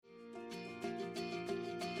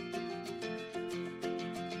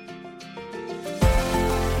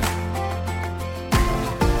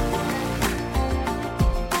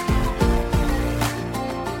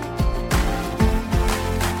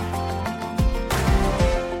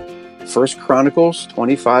1 Chronicles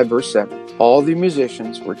 25, verse 7. All the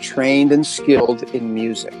musicians were trained and skilled in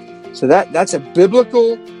music. So that's a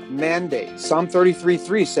biblical mandate. Psalm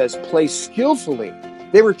 33:3 says, play skillfully.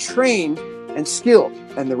 They were trained and skilled.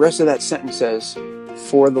 And the rest of that sentence says,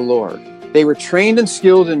 for the Lord. They were trained and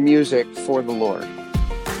skilled in music for the Lord.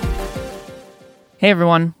 Hey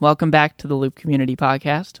everyone, welcome back to the Loop Community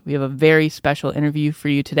Podcast. We have a very special interview for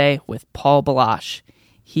you today with Paul Baloche.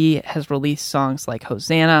 He has released songs like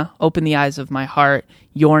Hosanna, Open the Eyes of My Heart,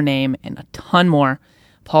 Your Name, and a ton more.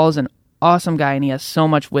 Paul is an awesome guy and he has so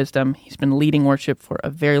much wisdom. He's been leading worship for a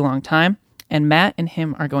very long time. And Matt and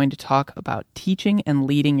him are going to talk about teaching and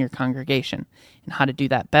leading your congregation and how to do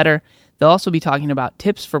that better. They'll also be talking about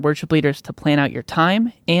tips for worship leaders to plan out your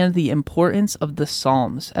time and the importance of the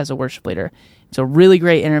Psalms as a worship leader. It's a really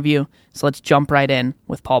great interview, so let's jump right in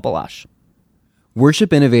with Paul Baloche.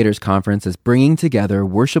 Worship Innovators Conference is bringing together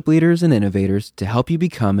worship leaders and innovators to help you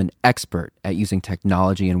become an expert at using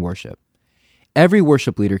technology in worship. Every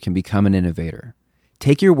worship leader can become an innovator.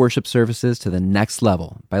 Take your worship services to the next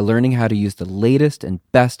level by learning how to use the latest and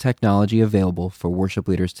best technology available for worship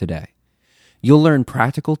leaders today. You'll learn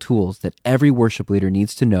practical tools that every worship leader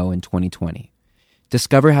needs to know in 2020.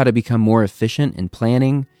 Discover how to become more efficient in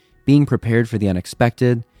planning, being prepared for the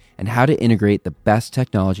unexpected, and how to integrate the best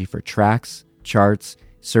technology for tracks, charts,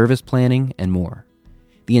 service planning, and more.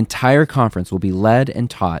 The entire conference will be led and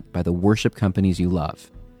taught by the worship companies you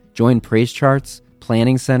love. Join Praise Charts,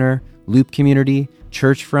 Planning Center, Loop Community,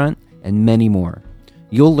 Churchfront, and many more.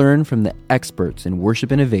 You'll learn from the experts in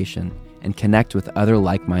worship innovation and connect with other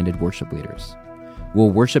like-minded worship leaders.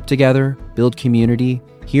 We'll worship together, build community,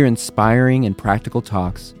 hear inspiring and practical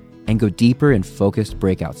talks, and go deeper in focused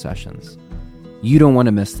breakout sessions. You don't want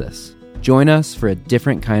to miss this. Join us for a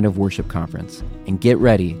different kind of worship conference and get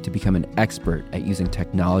ready to become an expert at using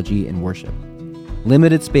technology in worship.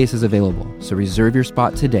 Limited space is available, so reserve your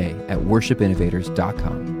spot today at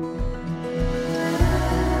worshipinnovators.com.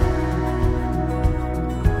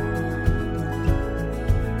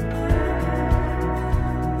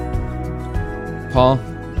 Paul,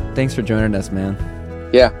 thanks for joining us, man.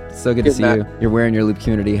 Yeah. So good to see you. You're wearing your Loop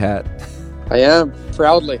Community hat. I am,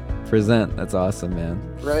 proudly. Present. That's awesome, man.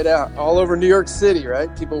 Right out. All over New York City,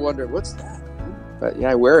 right? People wonder, what's that? But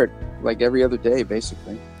yeah, I wear it like every other day,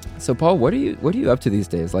 basically. So, Paul, what are you up to these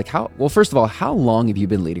days? Like, first of all, how long have you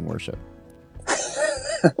been leading worship?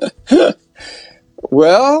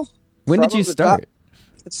 Well, when did you start?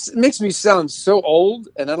 It makes me sound so old,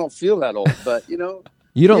 and I don't feel that old, but you don't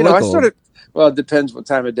look old. Well, it depends what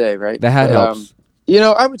time of day, right? The hat helps.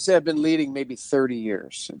 I would say I've been leading maybe 30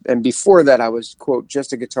 years. And before that, I was, quote,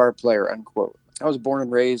 just a guitar player, unquote. I was born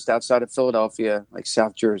and raised outside of Philadelphia, like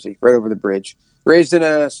South Jersey, right over the bridge. Raised in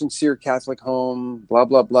a sincere Catholic home, blah,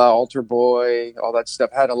 blah, blah, altar boy, all that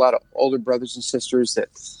stuff. Had a lot of older brothers and sisters that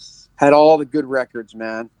had all the good records,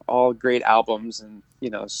 man, all great albums. And,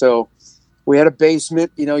 so we had a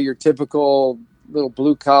basement, your typical little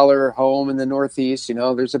blue collar home in the Northeast.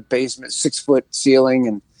 There's a basement, 6-foot ceiling,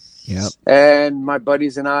 and my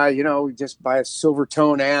buddies and I, we just buy a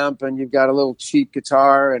Silvertone amp, and you've got a little cheap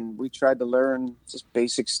guitar, and we tried to learn just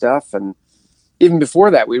basic stuff. And even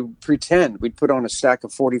before that, we'd put on a stack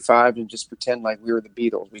of 45 and just pretend like we were the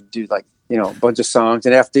Beatles. We'd do a bunch of songs,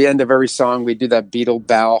 and after the end of every song, we'd do that Beatle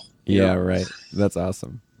bow. Yeah, right. That's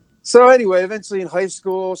awesome. So anyway, eventually in high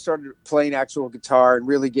school, started playing actual guitar and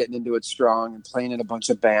really getting into it strong and playing in a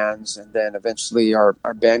bunch of bands. And then eventually our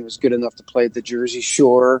band was good enough to play at the Jersey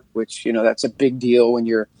Shore, which, that's a big deal when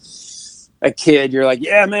you're a kid. You're like,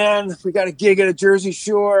 yeah, man, we got a gig at a Jersey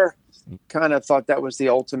Shore. Kind of thought that was the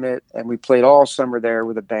ultimate. And we played all summer there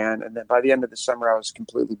with a band. And then by the end of the summer, I was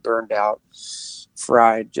completely burned out,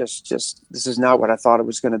 fried. Just this is not what I thought it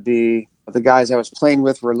was going to be. The guys I was playing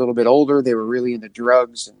with were a little bit older. They were really into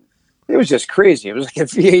drugs, and it was just crazy. It was like a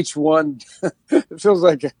VH1. It feels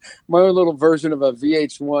like my own little version of a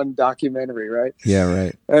VH1 documentary, right? Yeah,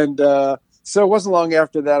 right. And so it wasn't long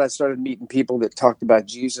after that I started meeting people that talked about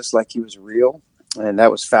Jesus like he was real. And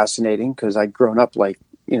that was fascinating because I'd grown up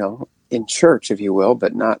in church, if you will,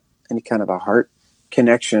 but not any kind of a heart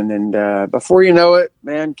connection. And before you know it,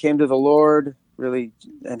 man, came to the Lord really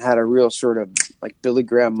and had a real sort of like Billy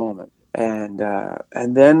Graham moment. And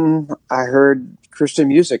then I heard Christian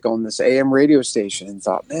music on this AM radio station and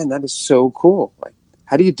thought, man, that is so cool. Like,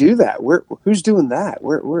 how do you do that? Who's doing that?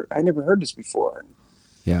 I never heard this before.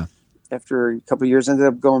 Yeah. After a couple of years, ended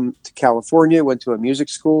up going to California, went to a music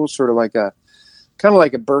school, sort of like a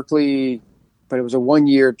Berkeley, but it was a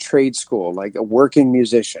 1-year trade school, like a working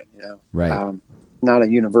musician, right. Not a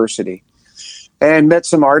university. and met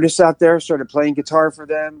some artists out there, started playing guitar for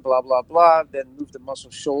them, blah, blah, blah. Then moved to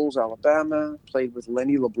Muscle Shoals, Alabama, played with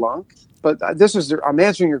Lenny LeBlanc. But I'm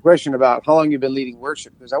answering your question about how long you've been leading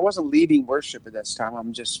worship, because I wasn't leading worship at this time.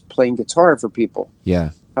 I'm just playing guitar for people.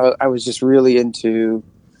 Yeah. I was just really into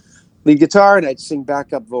lead guitar, and I'd sing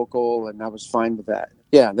backup vocal, and I was fine with that.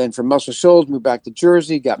 Yeah, then from Muscle Shoals, moved back to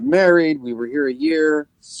Jersey, got married. We were here a year.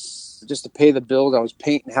 Just to pay the bills, I was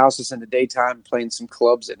painting houses in the daytime, playing some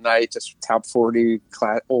clubs at night, just top 40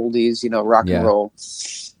 oldies, rock and roll.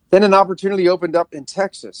 Then an opportunity opened up in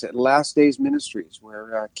Texas at Last Days Ministries,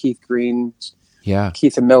 where Keith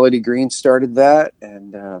and Melody Green started that.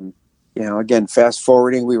 And, again, fast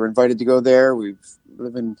forwarding, we were invited to go there. We've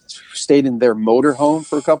stayed in their motor home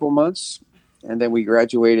for a couple months. And then we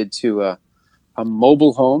graduated to a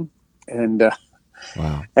mobile home. And,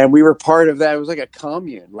 wow. And we were part of that. It was like a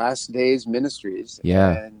commune, Last Days Ministries.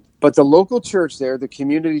 Yeah. But the local church there, the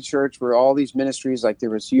community church, where all these ministries, like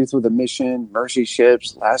there was Youth with a Mission, Mercy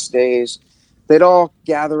Ships, Last Days, they'd all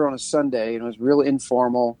gather on a Sunday, and it was real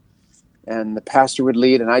informal. And the pastor would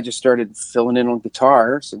lead, and I just started filling in on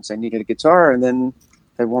guitar since I needed a guitar. And then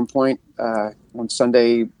at one point, one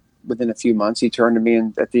Sunday, within a few months, he turned to me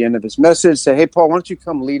and at the end of his message said, "Hey, Paul, why don't you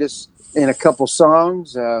come lead us in a couple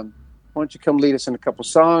songs? Why don't you come lead us in a couple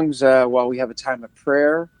songs while we have a time of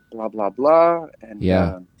prayer, blah, blah, blah."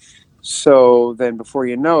 And so then before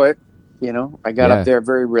you know it, I got up there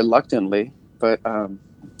very reluctantly, but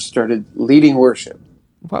started leading worship.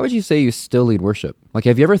 Why would you say you still lead worship? Like,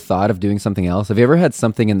 have you ever thought of doing something else? Have you ever had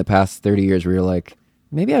something in the past 30 years where you're like,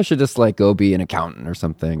 maybe I should just go be an accountant or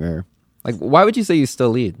something? Or why would you say you still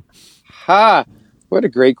lead? What a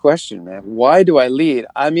great question, man. Why do I lead?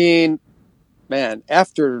 I mean, man,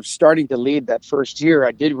 after starting to lead that first year,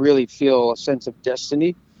 I did really feel a sense of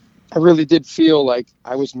destiny. I really did feel like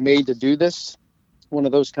I was made to do this. One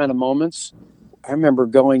of those kind of moments. I remember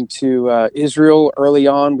going to Israel early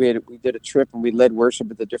on. We did a trip and we led worship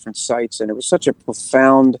at the different sites, and it was such a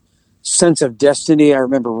profound sense of destiny. I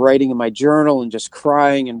remember writing in my journal and just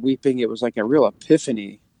crying and weeping. It was like a real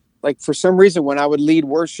epiphany. Like, for some reason, when I would lead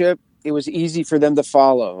worship, it was easy for them to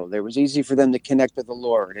follow. It was easy for them to connect with the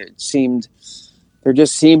Lord. There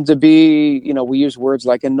just seemed to be, we use words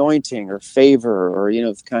like anointing or favor or,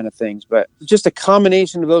 kind of things. But just a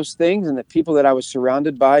combination of those things and the people that I was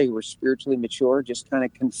surrounded by who were spiritually mature just kind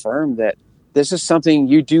of confirmed that this is something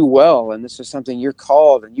you do well, and this is something you're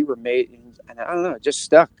called and you were made. And I don't know, it just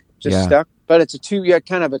stuck. But it's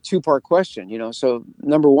kind of a two-part question, So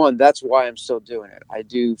number one, that's why I'm still doing it. I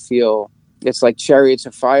do feel it's like chariots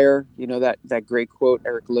of fire. That great quote,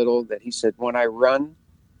 Eric Liddell, that he said, "When I run,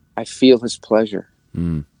 I feel his pleasure."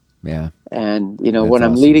 Yeah. And, when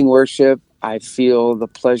I'm leading worship, I feel the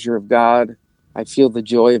pleasure of God. I feel the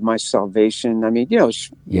joy of my salvation. I mean,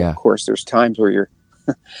 of course, there's times where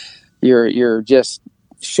you're just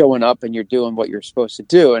showing up and you're doing what you're supposed to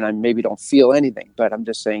do. And I maybe don't feel anything, but I'm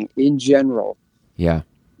just saying in general,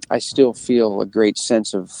 I still feel a great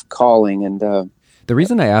sense of calling. And, the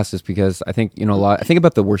reason I asked is because I think, I think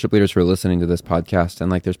about the worship leaders who are listening to this podcast, and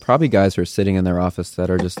there's probably guys who are sitting in their office that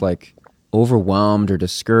are just overwhelmed or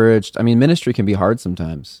discouraged. I mean, ministry can be hard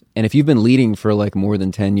sometimes. And if you've been leading for more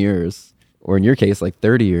than 10 years, or in your case,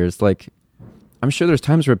 30 years, I'm sure there's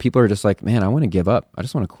times where people are just man, I want to give up. I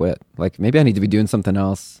just want to quit. Maybe I need to be doing something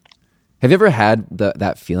else. Have you ever had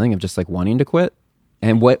that feeling of just wanting to quit?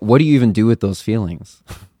 And what do you even do with those feelings?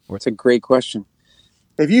 It's a great question.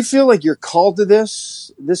 If you feel like you're called to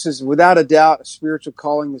this is without a doubt a spiritual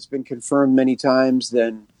calling that's been confirmed many times,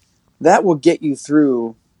 then that will get you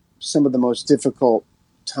through some of the most difficult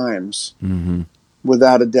times,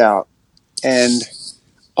 without a doubt. And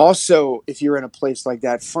also, if you're in a place like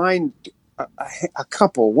that, find a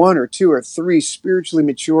couple, one or two or three spiritually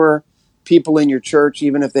mature people in your church,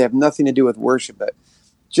 even if they have nothing to do with worship, but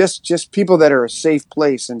just people that are a safe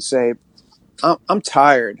place, and say, I'm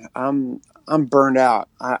tired. I'm burned out.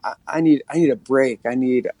 I need a break. I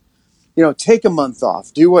need, take a month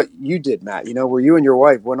off. Do what you did, Matt, where you and your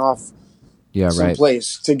wife went off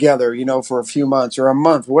someplace together, for a few months or a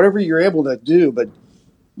month, whatever you're able to do, but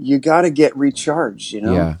you got to get recharged,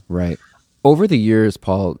 Yeah, right. Over the years,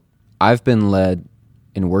 Paul, I've been led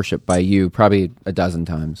in worship by you probably a dozen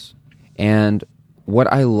times. And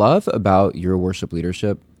what I love about your worship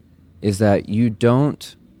leadership is that you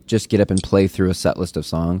don't just get up and play through a set list of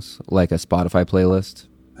songs like a Spotify playlist.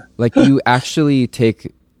 You actually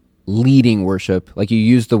take leading worship, you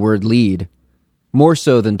use the word lead more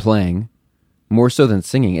so than playing, more so than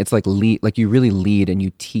singing. It's lead, you really lead and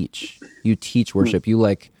you teach. You teach worship.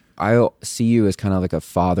 I see you as kind of a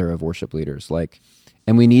father of worship leaders.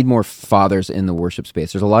 And we need more fathers in the worship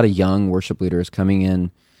space. There's a lot of young worship leaders coming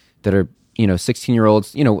in that are,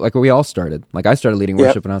 16-year-olds, like where we all started. Like I started leading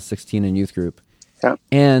worship when I was 16 in youth group. Yeah.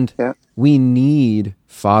 And we need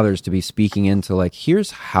fathers to be speaking into like,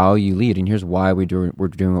 here's how you lead and here's why we're doing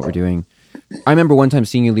what we're doing. I remember one time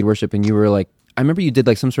seeing you lead worship and you were like, I remember you did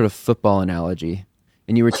like some sort of football analogy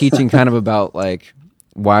and you were teaching kind of about like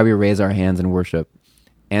why we raise our hands in worship.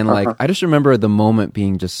 And like, I just remember the moment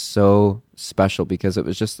being just so special because it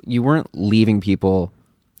was just, you weren't leaving people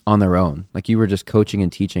on their own. Like you were just coaching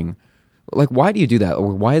and teaching. Like, why do you do that?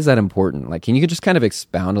 Or why is that important? Like, can you just kind of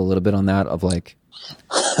expound a little bit on that of like,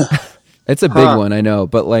 it's a big one, I know,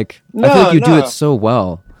 but like, I feel like you do it so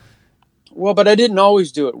well. Well, but I didn't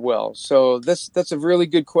always do it well. So that's a really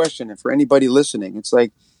good question. And for anybody listening, it's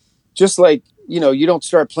like, just like, you don't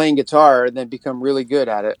start playing guitar and then become really good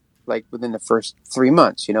at it, like within the first 3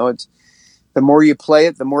 months, it's the more you play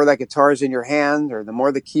it, the more that guitar's in your hand or the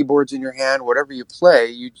more the keyboard's in your hand, whatever you play,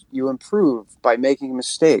 you improve by making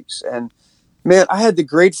mistakes. And man, I had the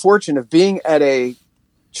great fortune of being at a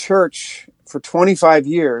church for 25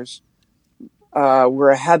 years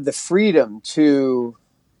where I had the freedom to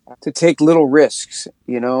take little risks,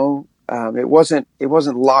 It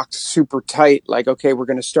wasn't locked super tight. Like, okay, we're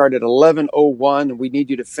going to start at 11:01 and we need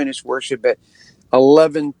you to finish worship at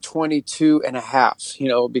 11:22 and a half,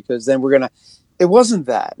 because then it wasn't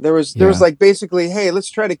that. There was like basically, hey, let's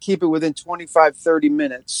try to keep it within 25, 30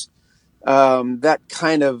 minutes. That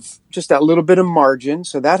kind of, just that little bit of margin.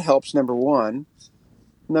 So that helps, number one.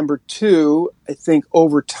 Number two, I think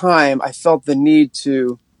over time, I felt the need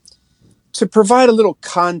to provide a little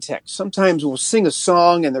context. Sometimes we'll sing a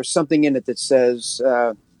song and there's something in it that says,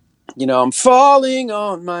 I'm falling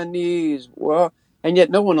on my knees. Well, and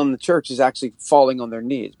yet no one in the church is actually falling on their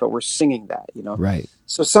knees, but we're singing that, Right.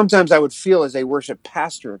 So sometimes I would feel as a worship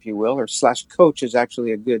pastor, if you will, or / coach is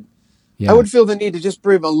actually a good, I would feel the need to just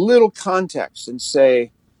bring a little context and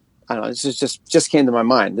say, I don't know, this is just came to my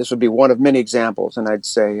mind. This would be one of many examples. And I'd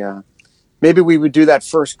say, maybe we would do that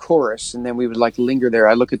first chorus and then we would like linger there.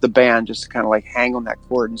 I look at the band just to kind of like hang on that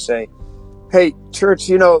chord and say, hey, church,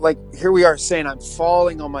 like here we are saying I'm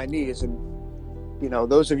falling on my knees. And,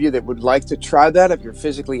 those of you that would like to try that, if you're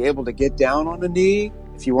physically able to get down on a knee,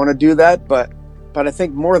 if you want to do that. But I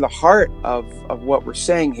think more the heart of what we're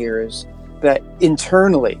saying here is that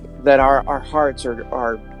internally, that our hearts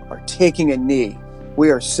are taking a knee.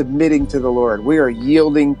 We are submitting to the Lord. We are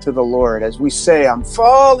yielding to the Lord. As we say, I'm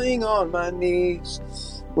falling on my knees.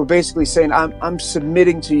 We're basically saying, I'm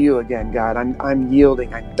submitting to you again, God. I'm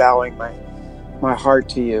yielding. I'm bowing my heart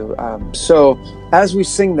to you. So as we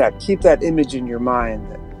sing that, keep that image in your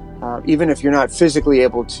mind, that, even if you're not physically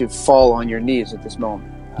able to fall on your knees at this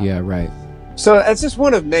moment. Yeah, right. So that's just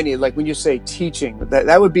one of many, like when you say teaching,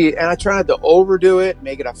 that would be, and I try not to overdo it,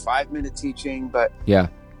 make it a 5-minute teaching, but yeah,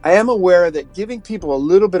 I am aware that giving people a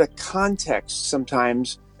little bit of context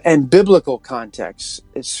sometimes, and biblical context,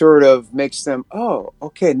 it sort of makes them, oh,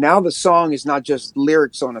 okay, now the song is not just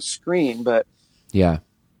lyrics on a screen, but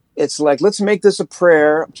it's like, let's make this a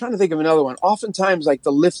prayer. I'm trying to think of another one. Oftentimes, like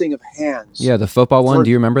the lifting of hands. Yeah, the football one. Do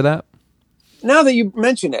you remember that? Now that you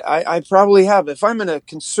mention it, I probably have. If I'm in a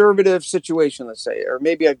conservative situation, let's say, or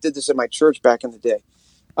maybe I did this at my church back in the day,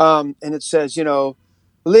 and it says,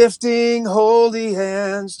 lifting holy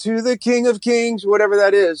hands to the King of Kings, whatever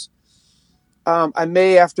that is. I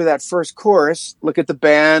may, after that first chorus, look at the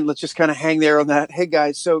band. Let's just kind of hang there on that. Hey,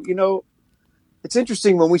 guys, so, it's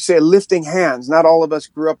interesting when we say lifting hands. Not all of us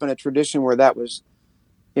grew up in a tradition where that was,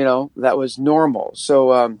 that was normal.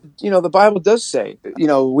 So, the Bible does say,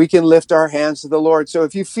 we can lift our hands to the Lord. So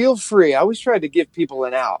if you feel free, I always try to give people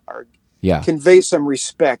an out or convey some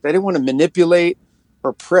respect. I didn't want to manipulate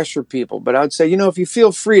or pressure people, but I would say, if you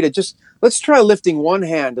feel free to let's try lifting one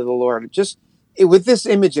hand to the Lord, just with this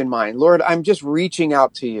image in mind. Lord, I'm just reaching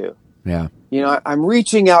out to you. Yeah. I'm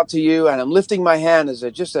reaching out to you and I'm lifting my hand as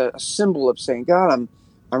just a symbol of saying, God, I'm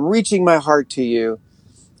reaching my heart to you.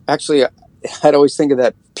 Actually, I'd always think of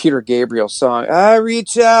that Peter Gabriel song. I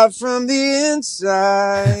reach out from the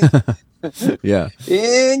inside. Yeah.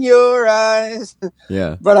 In your eyes.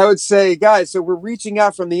 Yeah. But I would say, guys, so we're reaching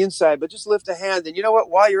out from the inside, but just lift a hand. And you know what?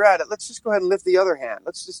 While you're at it, let's just go ahead and lift the other hand.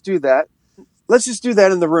 Let's just do that. Let's just do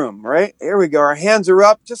that in the room, right? Here we go. Our hands are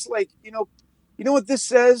up, just like, you know what this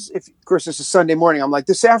says? Of course, this is Sunday morning. I'm like,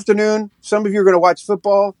 this afternoon, some of you are going to watch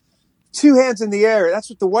football. 2 hands in the air. That's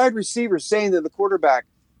what the wide receiver is saying to the quarterback.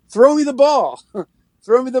 Throw me the ball.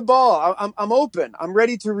 Throw me the ball. I'm open. I'm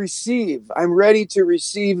ready to receive. I'm ready to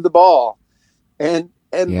receive the ball. And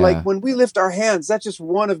like when we lift our hands, that's just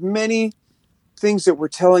one of many things that we're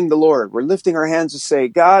telling the Lord. We're lifting our hands to say,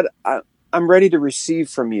 God, I'm ready to receive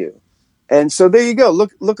from you. And so there you go.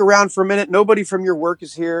 Look around for a minute. Nobody from your work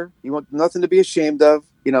is here. You want nothing to be ashamed of.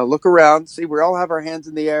 Look around. See, we all have our hands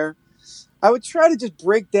in the air. I would try to just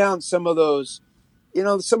break down some of those,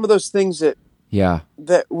 some of those things that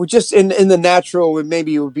were just in the natural,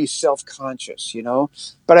 maybe you would be self-conscious,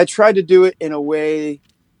 but I tried to do it in a way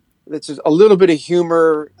that's a little bit of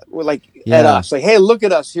humor, at us, like, hey, look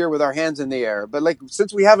at us here with our hands in the air. But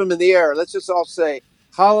since we have them in the air, let's just all say,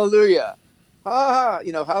 hallelujah,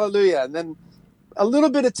 hallelujah. And then a little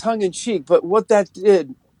bit of tongue in cheek. But what that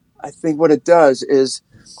did, I think what it does is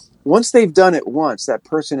once they've done it once, that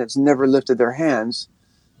person that's never lifted their hands,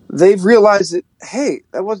 they've realized that, hey,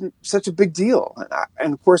 that wasn't such a big deal.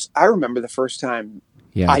 And of course, I remember the first time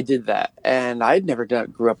I did that. And I'd never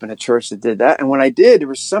grew up in a church that did that. And when I did, there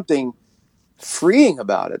was something freeing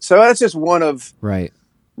about it. So that's just one of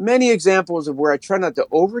many examples of where I try not to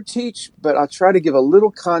overteach, but I'll try to give a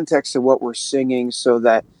little context to what we're singing so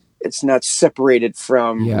that it's not separated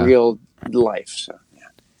from real life. So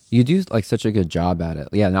you do such a good job at it.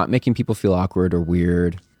 Yeah, not making people feel awkward or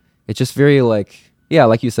weird. It's just very like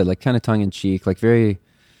you said, kind of tongue in cheek, very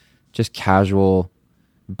just casual,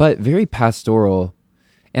 but very pastoral.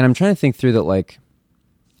 And I'm trying to think through that,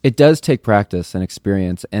 it does take practice and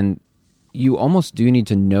experience, and you almost do need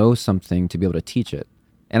to know something to be able to teach it.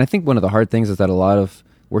 And I think one of the hard things is that a lot of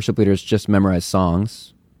worship leaders just memorize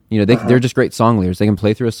songs. They're just great song leaders. They can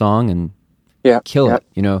play through a song and kill it,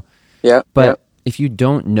 Yeah. But if you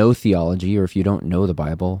don't know theology, or if you don't know the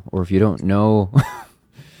Bible, or if you don't know,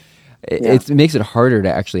 it makes it harder to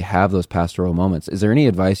actually have those pastoral moments. Is there any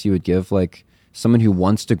advice you would give, someone who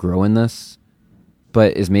wants to grow in this,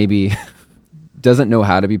 but is maybe doesn't know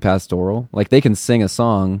how to be pastoral? They can sing a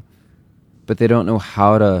song, but they don't know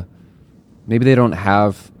how to, maybe they don't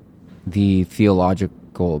have the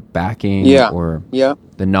theological backing or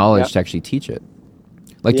the knowledge to actually teach it.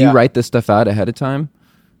 Do you write this stuff out ahead of time?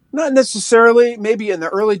 Not necessarily. Maybe in the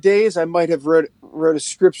early days, I might have wrote a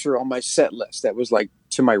scripture on my set list that was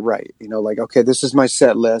to my right, okay, this is my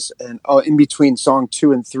set list. And in between song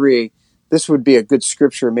 2 and 3, this would be a good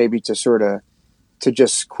scripture maybe to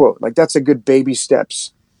just quote. That's a good baby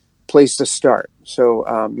steps place to start. So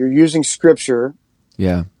you're using scripture.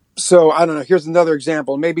 Yeah. So I don't know. Here's another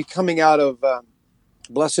example. Maybe coming out of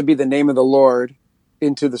Blessed Be the Name of the Lord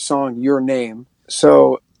into the song Your Name.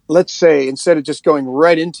 So let's say instead of just going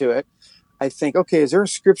right into it, I think, okay, is there a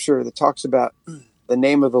scripture that talks about the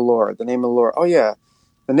name of the Lord? The name of the Lord. Oh, yeah.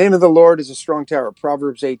 The name of the Lord is a strong tower.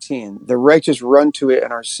 Proverbs 18. The righteous run to it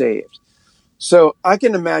and are saved. So I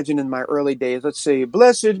can imagine in my early days, let's say,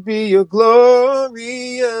 blessed be your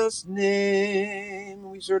glorious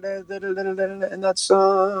name. We sort of in that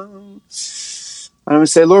song. I'm going to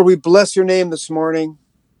say, Lord, we bless your name this morning.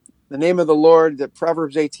 The name of the Lord, that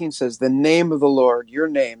Proverbs 18 says, the name of the Lord, your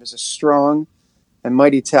name is a strong and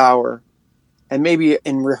mighty tower. And maybe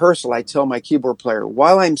in rehearsal, I tell my keyboard player,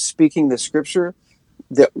 while I'm speaking the scripture,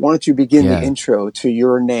 that why don't you begin the intro to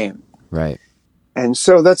your name? Right. And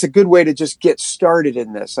so that's a good way to just get started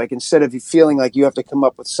in this. Instead of you feeling like you have to come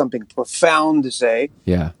up with something profound to say,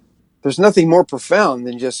 there's nothing more profound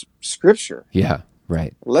than just scripture. Yeah,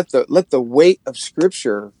 right. Let the weight of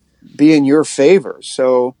scripture be in your favor.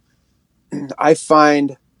 So I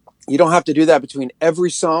find you don't have to do that between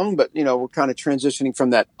every song, but we're kind of transitioning from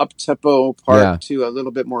that up-tempo part to a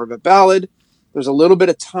little bit more of a ballad. There's a little bit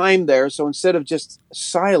of time there. So instead of just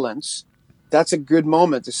silence, that's a good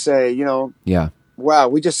moment to say, wow,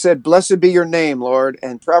 we just said, blessed be your name, Lord.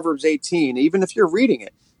 And Proverbs 18, even if you're reading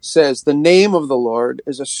it, says the name of the Lord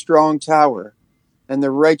is a strong tower and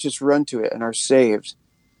the righteous run to it and are saved.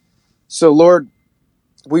 So Lord,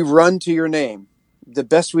 we run to your name the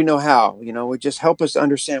best we know how. We just help us to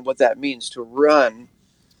understand what that means to run.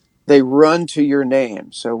 They run to your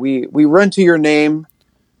name. So we run to your name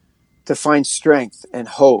to find strength and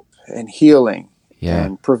hope and healing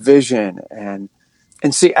and provision. And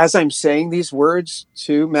see, as I'm saying these words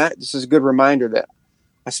too, Matt, this is a good reminder that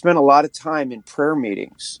I spent a lot of time in prayer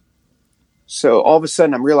meetings. So all of a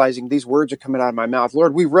sudden I'm realizing these words are coming out of my mouth.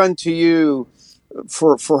 Lord, we run to you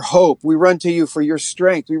for hope. We run to you for your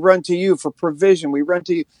strength. We run to you for provision. We run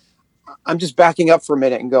to you. I'm just backing up for a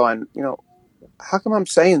minute and going, how come I'm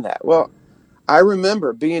saying that? Well, I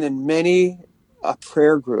remember being in many a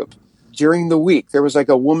prayer group during the week. There was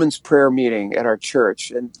a woman's prayer meeting at our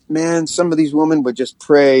church. And man, some of these women would just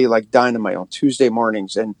pray like dynamite on Tuesday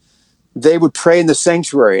mornings. And they would pray in the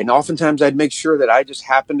sanctuary, and oftentimes I'd make sure that I just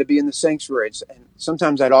happened to be in the sanctuary. And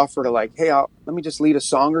sometimes I'd offer to like, hey, let me just lead a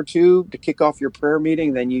song or two to kick off your prayer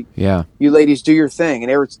meeting. Then you ladies do your thing.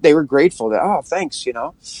 And they were grateful that, oh, thanks,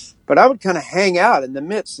 But I would kind of hang out in the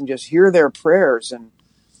midst and just hear their prayers. And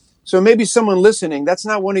so maybe someone listening, that's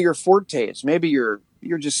not one of your fortes. Maybe you're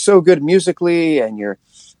just so good musically, and you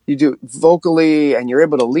do vocally, and you're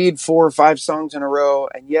able to lead 4 or 5 songs in a row,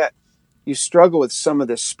 and yet you struggle with some of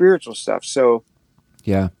the spiritual stuff. So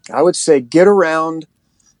I would say get around.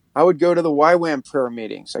 I would go to the YWAM prayer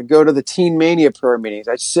meetings. I'd go to the Teen Mania prayer meetings.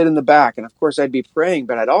 I'd sit in the back, and of course I'd be praying,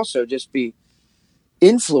 but I'd also just be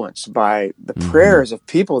influenced by the prayers of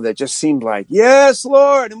people that just seemed like, yes,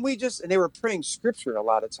 Lord. And they were praying scripture a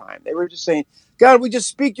lot of time. They were just saying, God, we just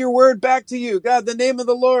speak your word back to you. God, the name of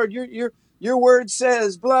the Lord, your word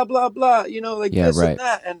says blah, blah, blah, this and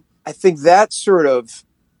that. And I think that sort of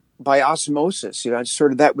by osmosis,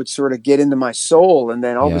 that would sort of get into my soul. And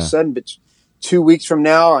then all of a sudden, 2 weeks from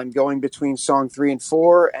now, I'm going between song 3 and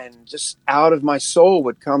 4, and just out of my soul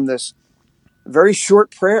would come this very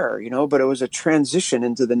short prayer, but it was a transition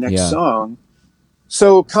into the next song.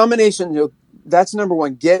 So combination, that's number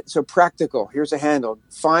one. So practical. Here's a handle.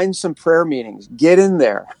 Find some prayer meetings. Get in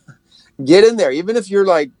there. Get in there. Even if you're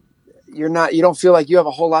like, you don't feel like you have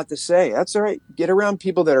a whole lot to say. That's all right. Get around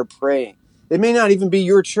people that are praying. It may not even be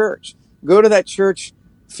your church. Go to that church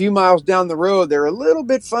a few miles down the road. They're a little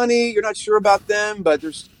bit funny. You're not sure about them, but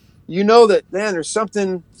there's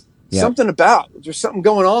something there's something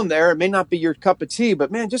going on there. It may not be your cup of tea, but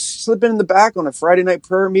man, just slip in the back on a Friday night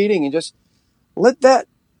prayer meeting and just let that,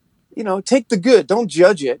 take the good. Don't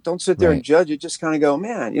judge it. Don't sit there and judge it. Just kind of go,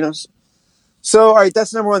 man, So, all right,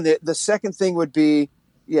 that's number one. The second thing would be,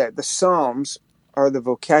 the Psalms are the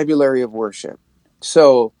vocabulary of worship.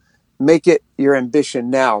 So make it your ambition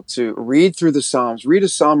now to read through the Psalms, read a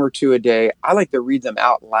Psalm or 2 a day. I like to read them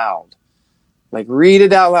out loud. Like read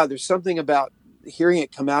it out loud. There's something about hearing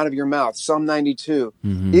it come out of your mouth. Psalm 92.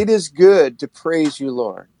 It is good to praise you,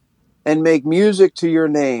 Lord, and make music to your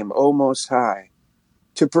name, O Most High,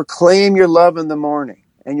 to proclaim your love in the morning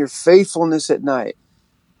and your faithfulness at night.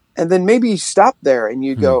 And then maybe you stop there and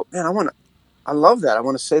you go, man, I love that. I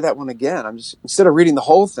want to say that one again. I'm just, instead of reading the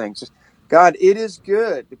whole thing, just, God, it is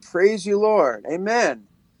good to praise you, Lord. Amen.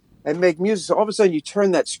 And make music. So all of a sudden you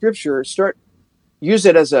turn that scripture, use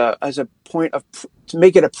it as a point to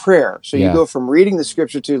make it a prayer. So you go from reading the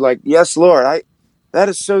scripture to like, yes, Lord, that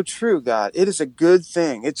is so true, God. It is a good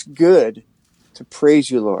thing. It's good to praise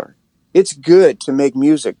you, Lord. It's good to make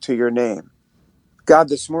music to your name. God,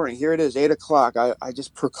 this morning, here it is, 8:00. I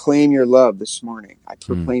just proclaim your love this morning. I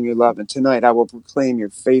proclaim your love. And tonight I will proclaim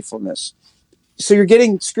your faithfulness. So you're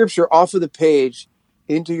getting scripture off of the page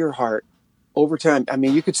into your heart over time. I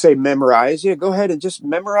mean, you could say memorize. Yeah, go ahead and just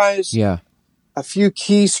memorize a few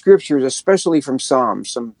key scriptures, especially from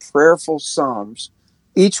Psalms, some prayerful Psalms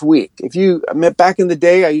each week. Back in the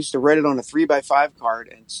day, I used to write it on a 3x5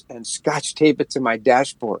 card and scotch tape it to my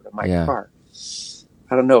dashboard of my car.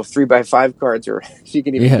 I don't know if 3x5 cards if you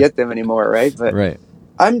can even get them anymore, right? But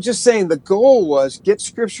I'm just saying the goal was get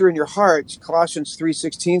scripture in your heart. Colossians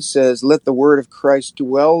 3:16 says, let the word of Christ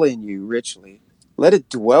dwell in you richly. Let it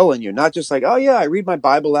dwell in you. Not just like, oh yeah, I read my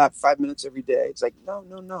Bible app 5 minutes every day. It's like,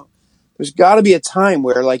 no. There's got to be a time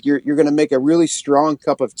where like you're going to make a really strong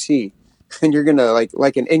cup of tea, and you're going to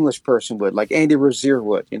like an English person would, like Andy Rozier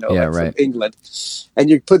would, from England.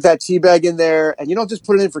 And you put that tea bag in there, and you don't just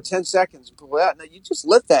put it in for 10 seconds and pull it out. No, you just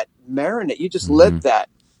let that marinate. You just let that.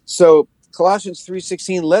 So Colossians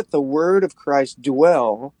 3:16, let the word of Christ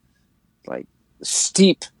dwell, like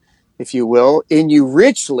steep, if you will, in you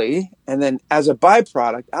richly. And then as a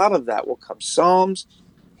byproduct, out of that will come psalms,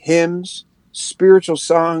 hymns, spiritual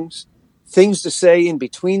songs, things to say in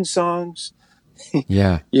between songs.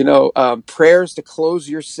 Prayers to close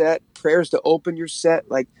your set, prayers to open your set.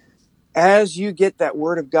 Like as you get that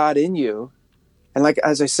word of God in you, and like,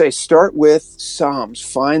 as I say, start with Psalms,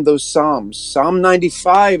 find those Psalms. Psalm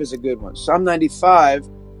 95 is a good one. Psalm 95,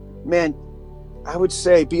 man, I would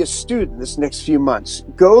say be a student this next few months.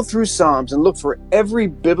 Go through Psalms and look for every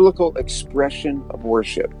biblical expression of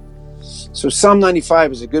worship. So Psalm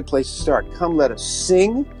 95 is a good place to start. Come, let us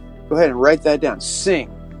sing. Go ahead and write that down.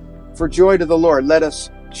 Sing for joy to the Lord. Let us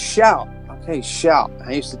shout. Okay, shout.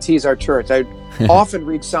 I used to tease our church. I often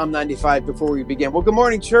read Psalm 95 before we begin. Well, good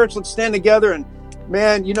morning, church. Let's stand together. And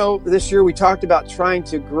man, this year we talked about trying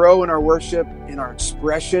to grow in our worship, in our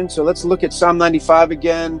expression. So let's look at Psalm 95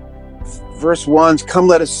 again. Verse 1, come,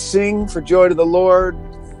 let us sing for joy to the Lord.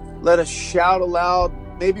 Let us shout aloud.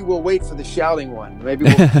 maybe we'll wait for the shouting one. Maybe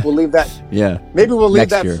we'll leave that. Yeah. Maybe we'll leave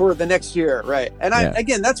Next that year. for the next year, right? And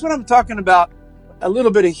again, that's what I'm talking about. A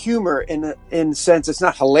little bit of humor in sense. It's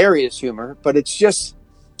not hilarious humor, but it's just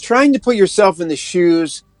trying to put yourself in the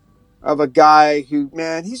shoes of a guy who,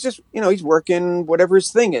 man, he's just, he's working whatever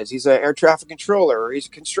his thing is. He's an air traffic controller, or he's a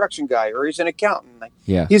construction guy, or he's an accountant.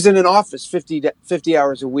 Yeah. He's in an office 50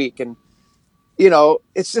 hours a week. And,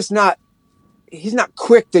 it's just he's not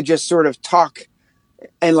quick to just sort of talk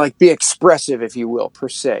and like be expressive, if you will, per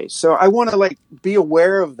se. So I want to like be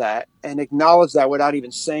aware of that and acknowledge that without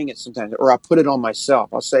even saying it sometimes, or I'll put it on myself.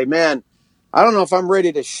 I'll say, man, I don't know if I'm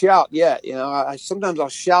ready to shout yet. Sometimes I'll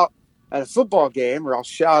shout at a football game, or I'll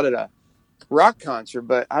shout at a rock concert,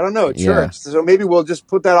 but I don't know, at church. So maybe we'll just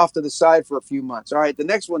put that off to the side for a few months. All right. The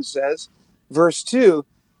next one says, verse 2,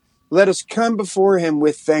 let us come before him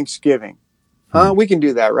with thanksgiving. We can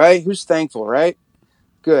do that, right? Who's thankful, right?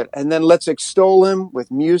 Good. And then let's extol him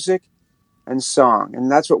with music and song.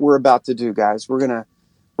 And that's what we're about to do, guys. We're going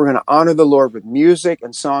to honor the Lord with music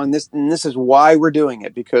and song. This is why we're doing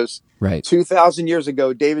it, because 2,000 years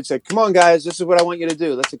ago, David said, come on, guys, this is what I want you to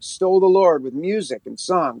do. Let's extol the Lord with music and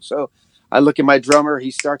song. So I look at my drummer,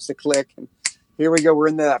 he starts to click, and here we go. We're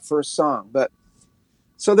into that first song. But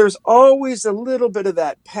so there's always a little bit of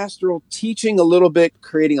that pastoral teaching, a little bit,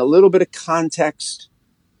 creating a little bit of context.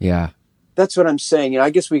 Yeah. That's what I'm saying. I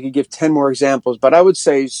guess we could give 10 more examples, but I would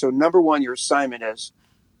say, so number one, your assignment is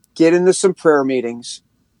get into some prayer meetings.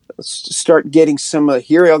 Let's start getting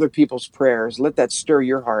hear other people's prayers. Let that stir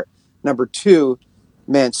your heart. Number two,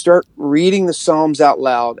 man, start reading the Psalms out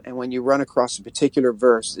loud. And when you run across a particular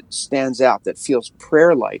verse that stands out, that feels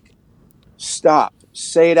prayer-like, stop,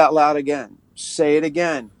 say it out loud again, say it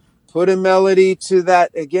again, put a melody to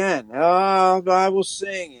that again. Oh, I will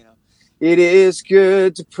sing, It is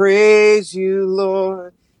good to praise you,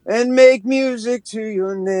 Lord, and make music to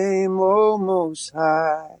your name, O Most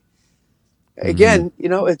High. Again,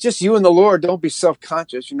 it's just you and the Lord. Don't be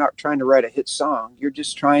self-conscious. You're not trying to write a hit song. You're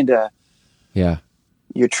just trying to,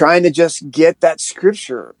 you're trying to just get that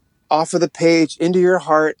scripture off of the page, into your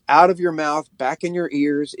heart, out of your mouth, back in your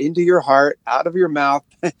ears, into your heart, out of your mouth.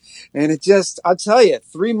 And I'll tell you,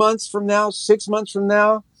 3 months from now, 6 months from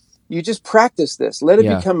now, you just practice this. Let it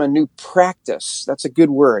become a new practice. That's a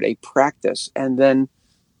good word, a practice. And then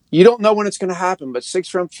you don't know when it's going to happen, but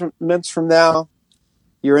 6 months from now,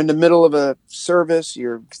 you're in the middle of a service.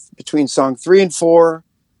 You're between song 3 and 4,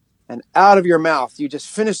 and out of your mouth, you just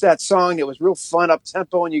finished that song. It was real fun, up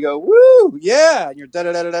tempo, and you go, woo, yeah. And you're da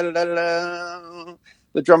da da da da da da.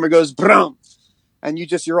 The drummer goes, brum, and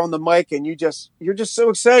you're on the mic, and you're just so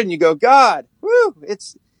excited. And you go, God, woo,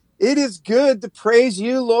 it is good to praise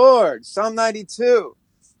you, Lord. Psalm 92.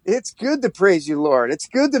 It's good to praise you, Lord. It's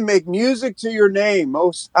good to make music to your name,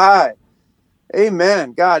 Most High.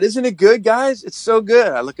 Amen. God, isn't it good, guys? It's so good.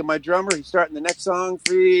 I look at my drummer. He's starting the next song.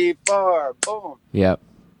 3, 4, boom. Yep.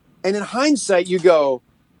 And in hindsight, you go,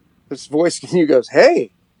 this voice in you goes,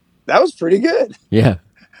 hey, that was pretty good. Yeah.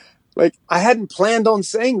 Like, I hadn't planned on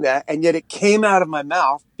saying that, and yet it came out of my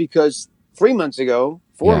mouth because 3 months ago,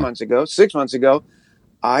 4 months ago, 6 months ago,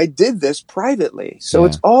 I did this privately. So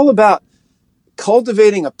it's all about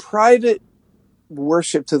cultivating a private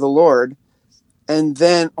worship to the Lord. And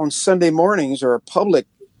then on Sunday mornings, or our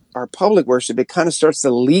public worship, it kind of starts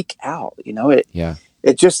to leak out.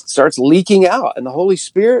 It just starts leaking out, and the Holy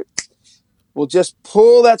Spirit will just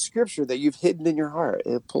pull that scripture that you've hidden in your heart.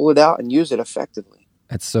 It'll pull it out and use it effectively.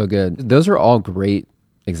 That's so good. Those are all great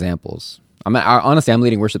examples. Honestly, I'm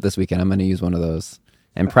leading worship this weekend. I'm going to use one of those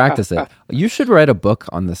and practice it. You should write a book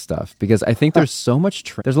on this stuff, because I think there's so much.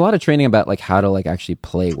 There's a lot of training about like how to like actually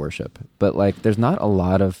play worship, but like there's not a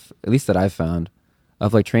lot of, at least that I've found,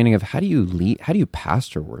 of like training of how do you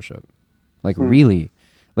pastor worship, like really,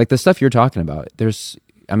 like the stuff you're talking about.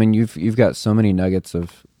 You've got so many nuggets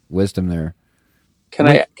of wisdom there. Can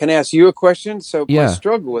I ask you a question? So my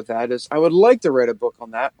struggle with that is I would like to write a book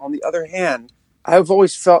on that. On the other hand, I've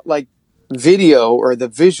always felt like video, or the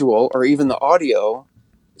visual, or even the audio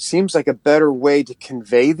seems like a better way to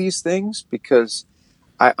convey these things, because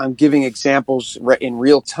I'm giving examples in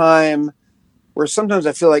real time, where sometimes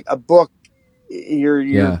I feel like a book,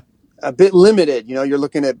 you're a bit limited. You're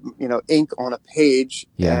looking at, ink on a page.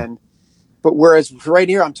 Yeah. But whereas right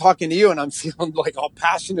here, I'm talking to you and I'm feeling like all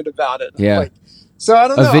passionate about it. Yeah. So I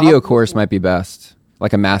don't know. A video course might be best,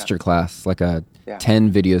 like a master class, like a 10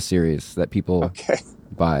 video series that people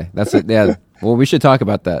buy. That's it. Yeah. Well, we should talk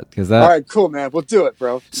about that, because that. All right, cool, man. We'll do it,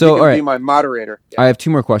 bro. So, you can be my moderator. Yeah. I have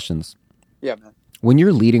 2 more questions. Yeah, man. When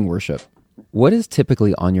you're leading worship, what is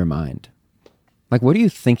typically on your mind? Like, what are you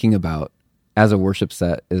thinking about as a worship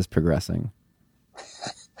set is progressing?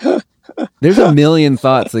 There's a million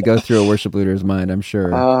thoughts that go through a worship leader's mind, I'm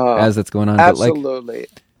sure, as it's going on. Absolutely.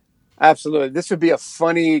 Absolutely. This would be a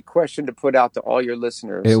funny question to put out to all your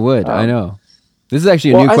listeners. It would. I know. This is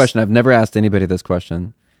actually a new question. I've never asked anybody this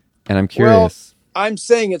question, and I'm curious. Well, I'm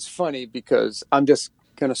saying it's funny because I'm just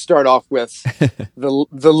going to start off with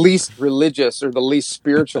the least religious or the least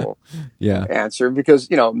spiritual answer, because,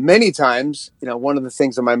 many times, one of the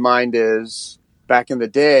things in my mind is, back in the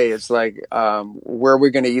day, it's like, where are we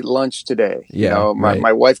going to eat lunch today?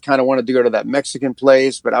 My wife kind of wanted to go to that Mexican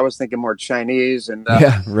place, but I was thinking more Chinese. And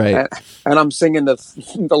and I'm singing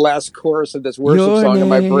the last chorus of this worship song in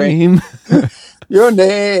my brain. Your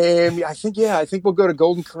name. I think we'll go to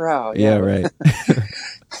Golden Corral. Yeah, right.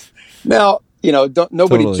 Now,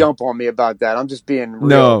 nobody jump on me about that. I'm just being real.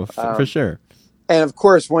 No, for sure. And of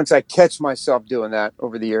course, once I catch myself doing that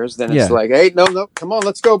over the years, then it's like, hey, no, come on,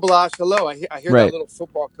 let's go, Balash. Hello. I hear that little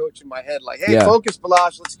football coach in my head, like, hey, focus,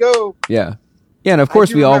 Balash, let's go. Yeah. Yeah, and of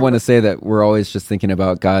course, we all want to say that we're always just thinking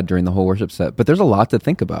about God during the whole worship set, but there's a lot to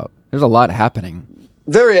think about. There's a lot happening.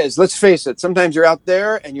 There is. Let's face it. Sometimes you're out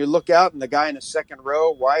there and you look out and the guy in the second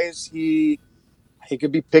row, why is he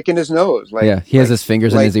could be picking his nose. He has his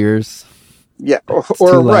fingers in his ears. Yeah,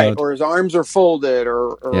 or his arms are folded,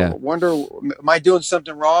 or wonder, am I doing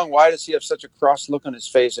something wrong? Why does he have such a cross look on his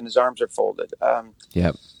face and his arms are folded?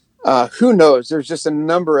 Who knows? There's just a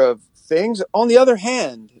number of things. On the other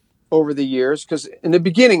hand, over the years, because in the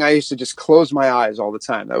beginning, I used to just close my eyes all the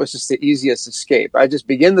time. That was just the easiest escape. I just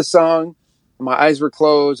begin the song, my eyes were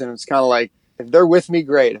closed, and it's kind of like, if they're with me,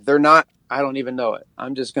 great. If they're not, I don't even know it.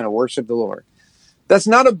 I'm just going to worship the Lord. That's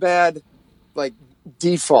not a bad,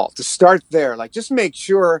 default to start there. Just make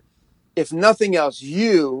sure, if nothing else,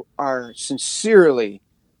 you are sincerely,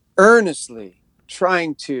 earnestly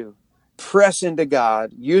trying to press into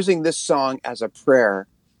God using this song as a prayer.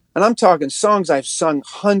 And I'm talking songs I've sung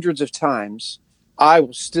hundreds of times. I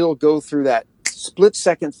will still go through that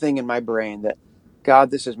split-second thing in my brain that,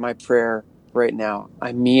 God, this is my prayer right now.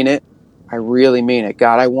 I mean it. I really mean it.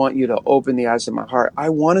 God, I want you to open the eyes of my heart. I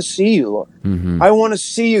want to see you, Lord. Mm-hmm. I want to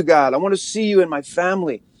see you, God. I want to see you in my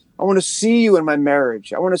family. I want to see you in my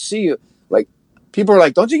marriage. I want to see you. People are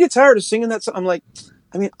like, don't you get tired of singing that song? I'm like,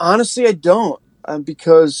 honestly, I don't.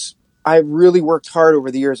 Because I really worked hard over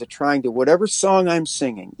the years at trying to, whatever song I'm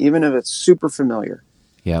singing, even if it's super familiar,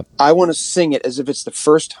 I want to sing it as if it's the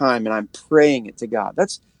first time and I'm praying it to God.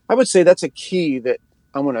 I would say that's a key that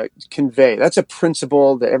I want to convey. That's a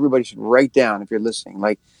principle that everybody should write down if you're listening.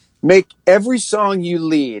 Make every song you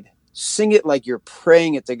lead, sing it like you're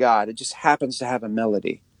praying it to God. It just happens to have a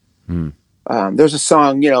melody. There's a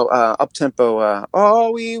song, up-tempo,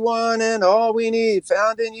 all we want and all we need,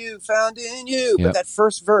 found in you. But that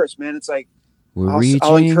first verse, man, it's like,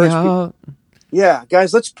 I'll encourage people. Yeah,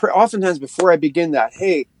 guys, let's pray. Oftentimes before I begin that,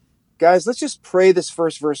 hey, guys, let's just pray this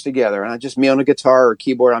first verse together. And me on a guitar or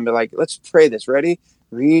keyboard, I'm like, let's pray this. Ready?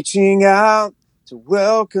 Reaching out to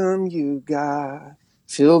welcome you, God.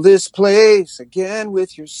 Fill this place again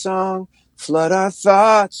with your song. Flood our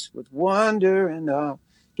thoughts with wonder and awe.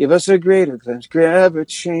 Give us a greater glimpse,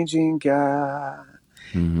 ever-changing God.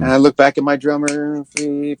 Mm-hmm. And I look back at my drummer,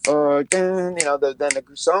 3, 4, again, then the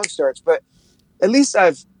song starts. But at least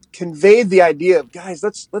I've conveyed the idea of, guys,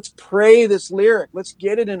 let's pray this lyric. Let's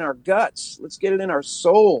get it in our guts. Let's get it in our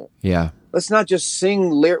soul. Yeah. Let's not just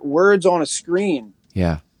sing words on a screen.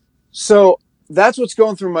 Yeah. So that's what's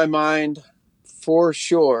going through my mind for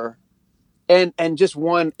sure. And just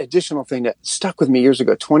one additional thing that stuck with me years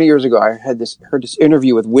ago, 20 years ago, I heard this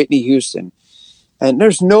interview with Whitney Houston. And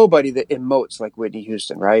there's nobody that emotes like Whitney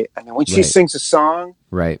Houston, right? And when she sings a song,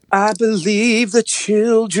 I believe the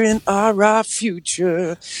children are our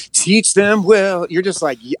future. Teach them well. You're just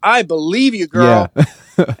like, I believe you, girl.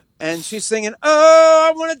 Yeah. And she's singing, oh,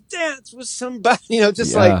 I want to dance with somebody.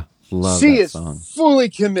 She is fully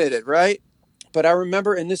committed, right? But I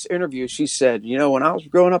remember in this interview, she said, when I was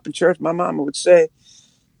growing up in church, my mama would say,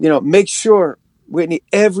 make sure, Whitney,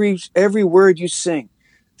 every word you sing,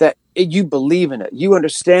 that you believe in it. You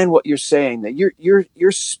understand what you're saying, that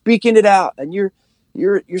you're speaking it out, and you're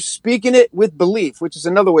speaking it with belief, which is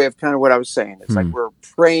another way of kind of what I was saying. It's like we're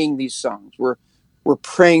praying these songs. We're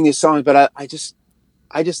praying these songs, but I just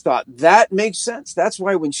thought that makes sense. That's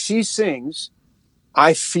why when she sings,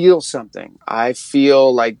 I feel something. I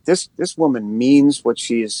feel like this woman means what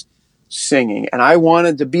she's singing. And I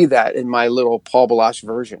wanted to be that in my little Paul Balash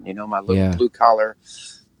version, my little blue collar,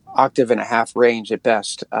 octave and a half range at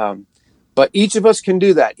best. But each of us can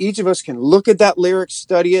do that. Each of us can look at that lyric,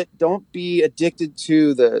 study it. Don't be addicted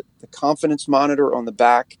to the confidence monitor on the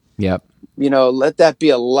back. Yep. let that be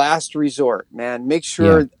a last resort, man. Make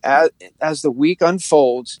sure as the week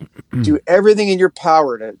unfolds, do everything in your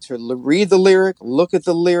power to read the lyric, look at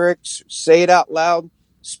the lyrics, say it out loud,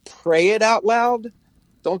 pray it out loud.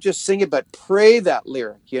 Don't just sing it, but pray that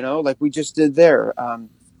lyric, like we just did there.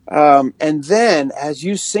 And then as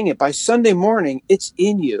you sing it, by Sunday morning, it's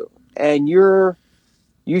in you, and you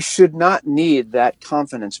should not need that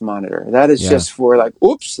confidence monitor. That is just for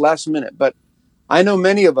oops, last minute. But I know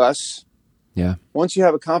many of us, once you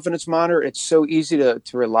have a confidence monitor, it's so easy to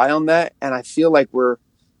rely on that. And I feel like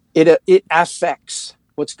it affects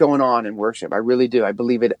what's going on in worship. I really do. I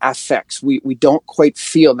believe it affects. We don't quite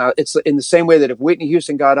feel. Now, it's in the same way that if Whitney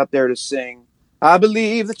Houston got up there to sing, I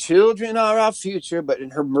believe the children are our future, but in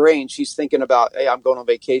her brain, she's thinking about, hey, I'm going on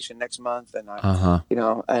vacation next month. And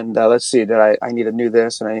let's see, that I need to do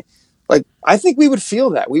this. And I think we would feel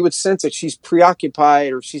that. We would sense that she's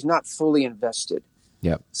preoccupied or she's not fully invested.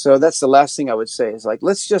 Yep. So that's the last thing I would say is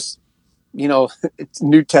let's just, it's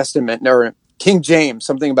New Testament or King James,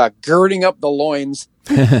 something about girding up the loins,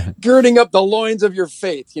 girding up the loins of your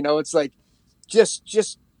faith. It's like,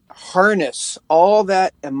 just harness all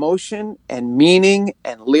that emotion and meaning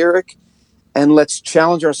and lyric, and let's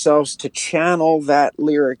challenge ourselves to channel that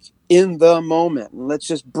lyric in the moment. And let's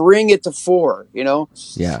just bring it to four,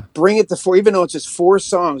 bring it to four, even though it's just 4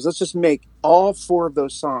 songs. Let's just make all 4 of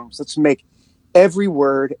those songs. Let's make every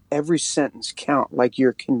word, every sentence count, like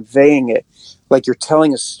you're conveying it, like you're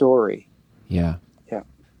telling a story. Yeah. Yeah.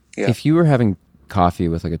 If you were having coffee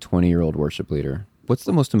with a 20-year-old worship leader, what's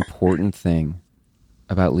the most important thing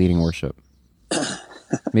about leading worship?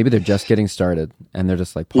 Maybe they're just getting started and they're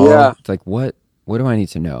just like, Paul, it's like, what do I need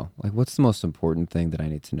to know? What's the most important thing that I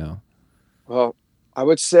need to know? Well, I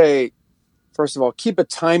would say, first of all, keep a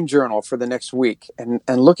time journal for the next week and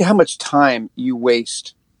look at how much time you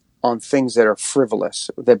waste on things that are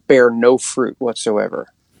frivolous, that bear no fruit whatsoever.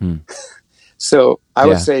 So I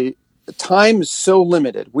would say time is so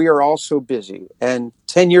limited. We are all so busy. And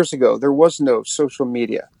 10 years ago, there was no social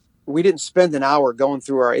media. We didn't spend an hour going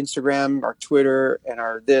through our Instagram, our Twitter, and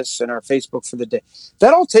our this and our Facebook for the day.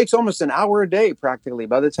 That all takes almost an hour a day, practically,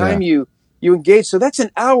 by the time you engage. So that's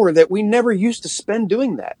an hour that we never used to spend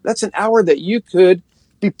doing that. That's an hour that you could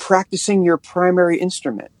be practicing your primary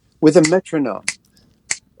instrument with a metronome.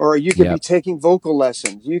 Or you could be taking vocal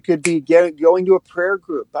lessons. You could be going to a prayer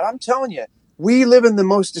group. But I'm telling you, we live in the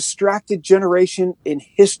most distracted generation in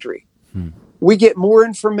history. We get more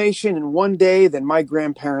information in one day than my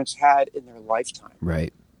grandparents had in their lifetime.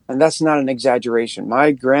 Right. And that's not an exaggeration.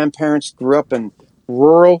 My grandparents grew up in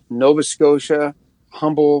rural Nova Scotia,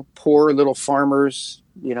 humble, poor little farmers,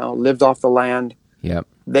 lived off the land. Yep.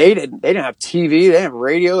 They didn't have TV, they didn't have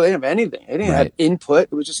radio, they didn't have anything. They didn't have input.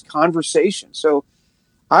 It was just conversation. So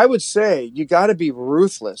I would say you got to be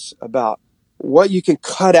ruthless about what you can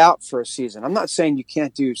cut out for a season. I'm not saying you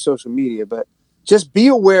can't do social media, but just be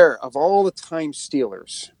aware of all the time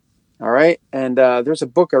stealers. All right. And there's a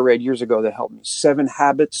book I read years ago that helped me, 7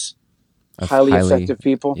 Habits of Highly Effective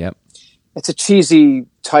People. Yep. It's a cheesy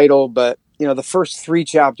title, but the first 3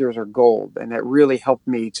 chapters are gold. And that really helped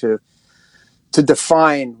me to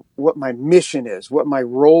define what my mission is, what my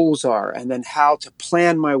roles are, and then how to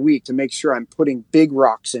plan my week to make sure I'm putting big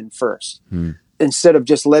rocks in first. Instead of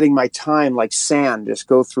just letting my time like sand just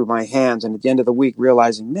go through my hands. And at the end of the week,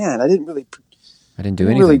 realizing, man, I didn't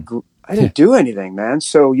do anything, man.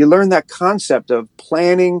 So you learn that concept of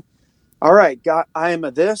planning. All right, God, I am a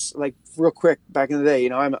this, like real quick back in the day,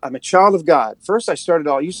 I'm a child of God. First I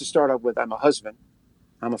used to start off with, I'm a husband,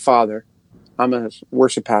 I'm a father, I'm a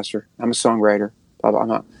worship pastor, I'm a songwriter, blah, blah,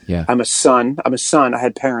 blah. I'm a son. I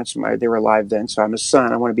had parents, they were alive then. So I'm a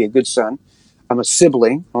son. I want to be a good son. I'm a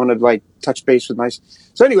sibling. I want to touch base with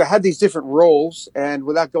so anyway, I had these different roles, and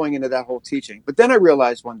without going into that whole teaching, but then I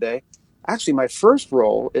realized one day, actually, my first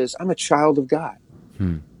role is I'm a child of God.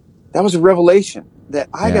 That was a revelation that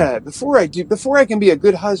I got before I can be a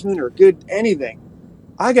good husband or good anything,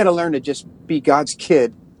 I got to learn to just be God's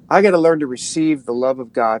kid. I got to learn to receive the love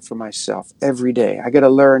of God for myself every day. I got to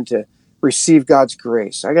learn to receive God's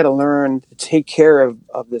grace. I got to learn to take care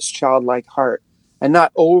of this childlike heart and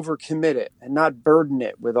not overcommit it and not burden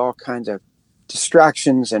it with all kinds of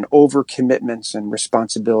distractions and overcommitments and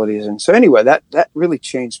responsibilities. And so anyway, that really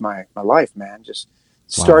changed my life, man. Just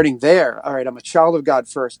starting there. All right, I'm a child of God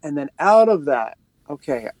first. And then out of that,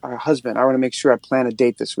 okay, our husband, I want to make sure I plan a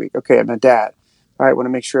date this week. Okay, I'm a dad. All right, I want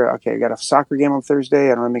to make sure, okay, I got a soccer game on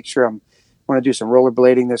Thursday. I want to make sure I want to do some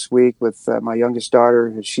rollerblading this week with my youngest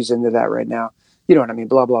daughter. She's into that right now. You know what I mean?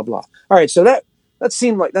 Blah, blah, blah. All right, so that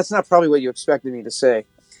seemed like, that's not probably what you expected me to say.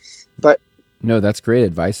 But no, that's great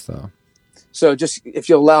advice, though. So just, if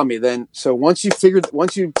you'll allow me, then, so once you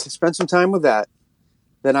spend some time with that,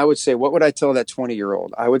 then I would say, what would I tell that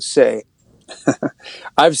 20-year-old? I would say,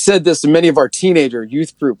 I've said this to many of our teenager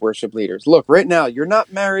youth group worship leaders. Look, right now, you're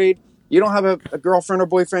not married. You don't have a girlfriend or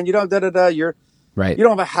boyfriend. You don't you're Right. You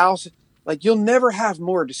don't have a house. Like, you'll never have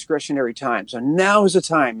more discretionary time. So now is the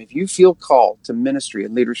time. If you feel called to ministry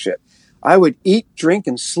and leadership, I would eat, drink,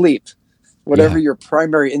 and sleep, whatever your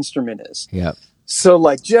primary instrument is. Yep. So,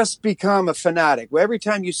 like, just become a fanatic. Every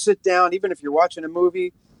time you sit down, even if you're watching a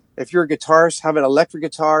movie, if you're a guitarist, have an electric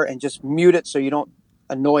guitar and just mute it so you don't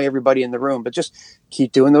annoy everybody in the room. But just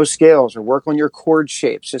keep doing those scales or work on your chord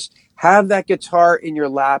shapes. Just have that guitar in your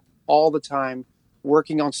lap all the time,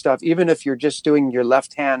 working on stuff. Even if you're just doing your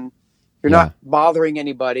left hand, you're not bothering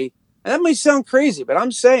anybody. And that may sound crazy, but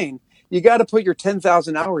I'm saying you got to put your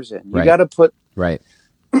 10,000 hours in. You got to put... Right.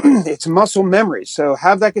 It's muscle memory. So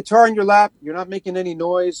have that guitar in your lap. You're not making any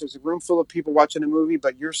noise. There's a room full of people watching a movie,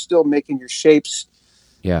 but you're still making your shapes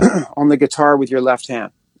on the guitar with your left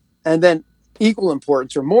hand. And then equal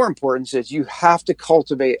importance, or more importance, is you have to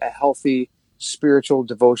cultivate a healthy spiritual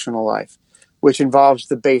devotional life, which involves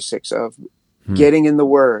the basics of getting in the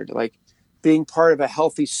Word, like being part of a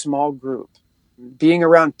healthy small group, being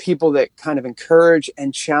around people that kind of encourage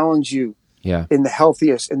and challenge you in the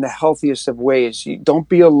healthiest of ways. You don't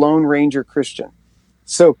be a Lone Ranger Christian.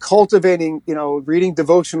 So cultivating, reading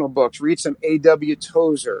devotional books, read some A.W.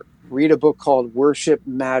 Tozer, read a book called Worship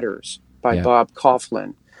Matters by Bob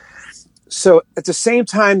Kauflin. So at the same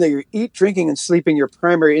time that you're drinking, and sleeping your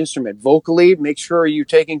primary instrument vocally, make sure you're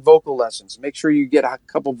taking vocal lessons. Make sure you get a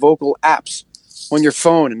couple vocal apps on your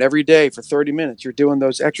phone, and every day for 30 minutes, you're doing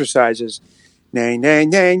those exercises. Nay, nay,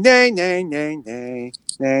 nay, nay, nay, nay, nay.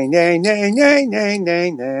 Nay, nay, nay, nay, nay,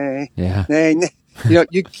 nay, nay. Yeah. Nay, nay.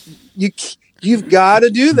 You've got to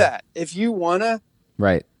do that if you want to.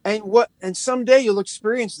 Right. And someday you'll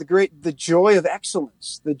experience the joy of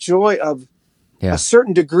excellence, the joy of a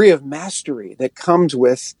certain degree of mastery that comes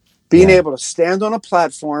with being able to stand on a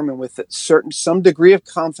platform and with some degree of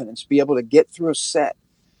confidence, be able to get through a set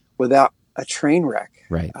without a train wreck.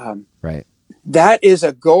 Right. Right. That is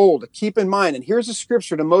a goal to keep in mind. And here's a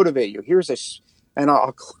scripture to motivate you. And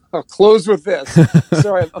I'll close with this.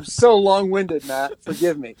 Sorry, I'm so long-winded, Matt.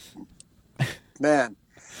 Forgive me. Man.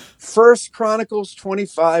 1 Chronicles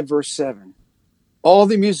 25, verse 7. All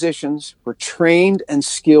the musicians were trained and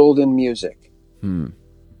skilled in music.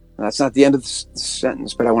 That's not the end of the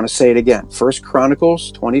sentence, but I want to say it again. 1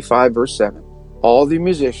 Chronicles 25, verse 7. All the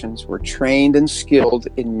musicians were trained and skilled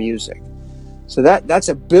in music. So that's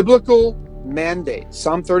a biblical mandate.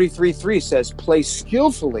 Psalm 33:3 says, play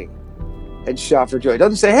skillfully and shout for joy. It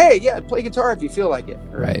doesn't say, hey, play guitar if you feel like it.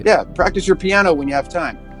 Or, practice your piano when you have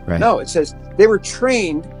time. Right. No, it says they were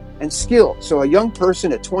trained and skilled. So a young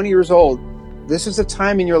person at 20 years old, this is a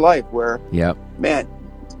time in your life where, man,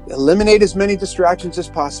 eliminate as many distractions as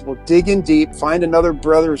possible. Dig in deep. Find another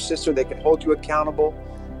brother or sister that can hold you accountable.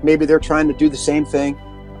 Maybe they're trying to do the same thing.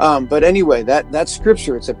 But anyway, that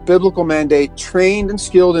scripture, it's a biblical mandate, trained and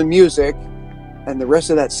skilled in music. And the rest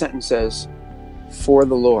of that sentence says, for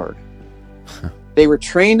the Lord. They were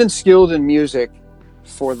trained and skilled in music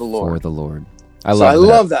for the Lord. For the Lord. I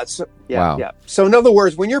love that. So, yeah. So in other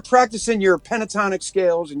words, when you're practicing your pentatonic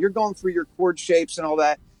scales and you're going through your chord shapes and all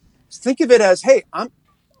that, think of it as, hey,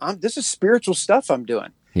 this is spiritual stuff I'm doing.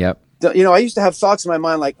 Yep. I used to have thoughts in my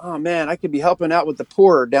mind like, oh man, I could be helping out with the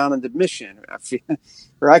poor down in the mission,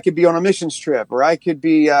 or I could be on a missions trip, or I could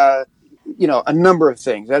be, a number of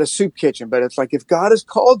things at a soup kitchen. But it's like, if God has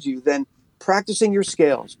called you, then practicing your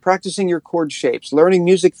scales, practicing your chord shapes, learning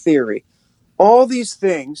music theory, all these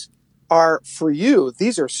things are for you.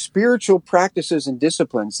 These are spiritual practices and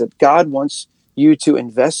disciplines that God wants you to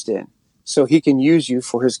invest in so he can use you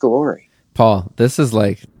for his glory. Paul, this is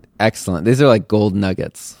like excellent. These are like gold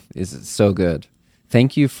nuggets. This is so good.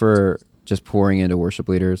 Thank you for just pouring into worship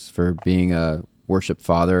leaders, for being a worship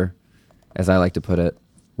father, as I like to put it.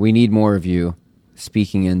 We need more of you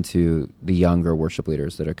speaking into the younger worship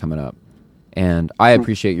leaders that are coming up. And I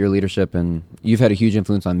appreciate your leadership, and you've had a huge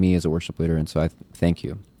influence on me as a worship leader, and so I thank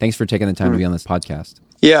you. Thanks for taking the time to be on this podcast.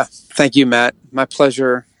 Yeah, thank you, Matt. My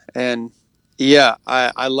pleasure. And yeah,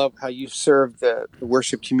 I love how you served the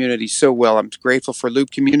worship community so well. I'm grateful for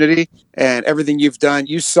Loop Community and everything you've done.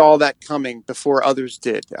 You saw that coming before others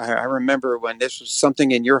did. I remember when this was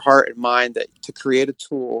something in your heart and mind to create a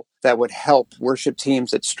tool that would help worship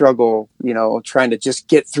teams that struggle, trying to just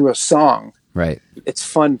get through a song. Right. It's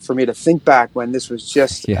fun for me to think back when this was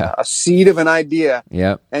just a seed of an idea,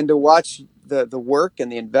 and to watch the work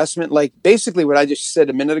and the investment, like basically what I just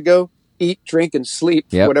said a minute ago. Eat, drink, and sleep,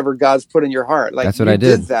 whatever God's put in your heart. Like, that's what I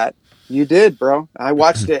did. That. You did, bro. I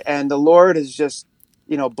watched it, and the Lord is just,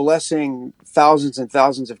 blessing thousands and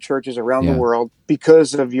thousands of churches around the world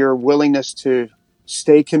because of your willingness to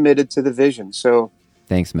stay committed to the vision. So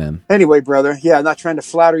thanks, man. Anyway, brother. Yeah, I'm not trying to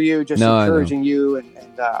flatter you, just encouraging you. And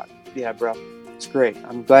yeah, bro, it's great.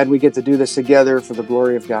 I'm glad we get to do this together for the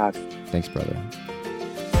glory of God. Thanks, brother.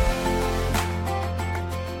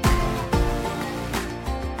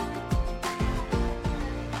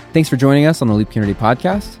 Thanks for joining us on the Loop Community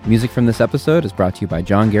Podcast. Music from this episode is brought to you by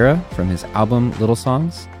John Guerra from his album Little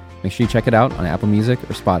Songs. Make sure you check it out on Apple Music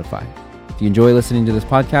or Spotify. If you enjoy listening to this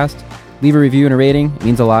podcast, leave a review and a rating. It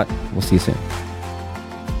means a lot. We'll see you soon.